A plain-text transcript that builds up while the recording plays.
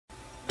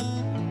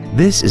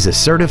This is a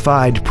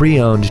certified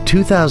pre-owned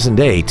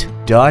 2008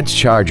 Dodge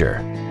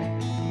Charger.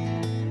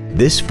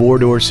 This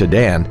four-door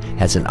sedan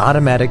has an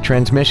automatic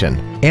transmission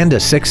and a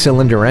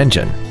six-cylinder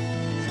engine.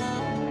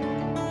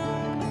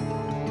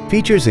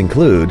 Features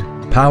include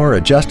power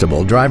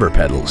adjustable driver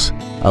pedals,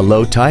 a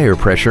low tire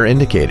pressure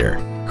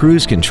indicator,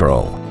 cruise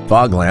control,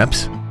 fog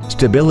lamps,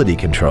 stability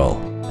control,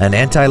 an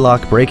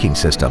anti-lock braking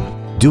system,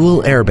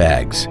 dual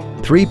airbags,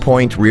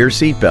 3-point rear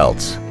seat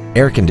belts,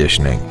 air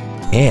conditioning,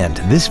 and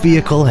this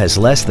vehicle has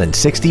less than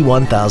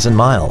 61,000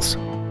 miles.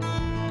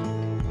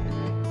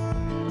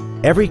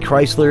 Every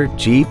Chrysler,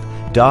 Jeep,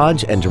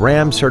 Dodge, and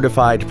Ram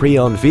certified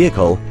pre-owned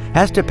vehicle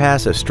has to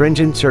pass a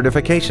stringent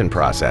certification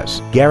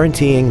process,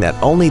 guaranteeing that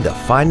only the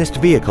finest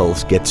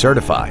vehicles get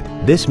certified.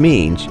 This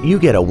means you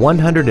get a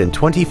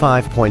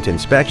 125-point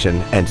inspection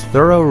and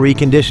thorough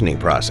reconditioning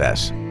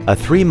process, a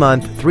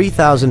 3-month,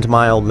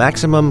 3,000-mile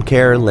maximum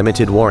care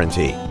limited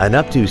warranty, an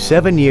up to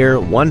 7-year,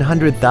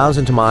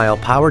 100,000-mile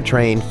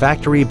powertrain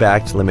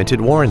factory-backed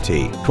limited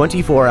warranty,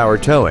 24-hour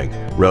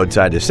towing,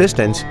 roadside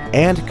assistance,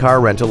 and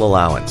car rental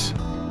allowance.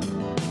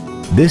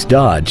 This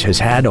Dodge has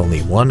had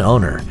only one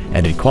owner,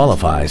 and it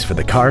qualifies for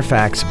the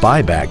Carfax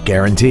buyback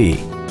guarantee.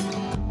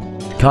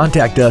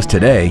 Contact us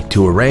today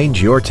to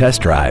arrange your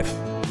test drive.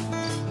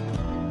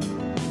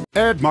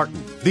 Ed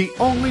Martin, the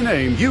only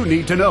name you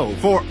need to know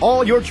for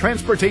all your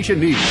transportation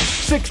needs.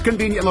 6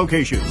 convenient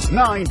locations,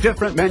 9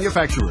 different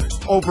manufacturers,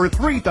 over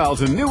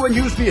 3,000 new and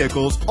used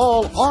vehicles,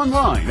 all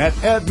online at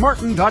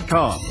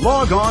edmartin.com.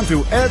 Log on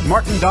to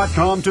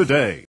edmartin.com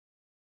today.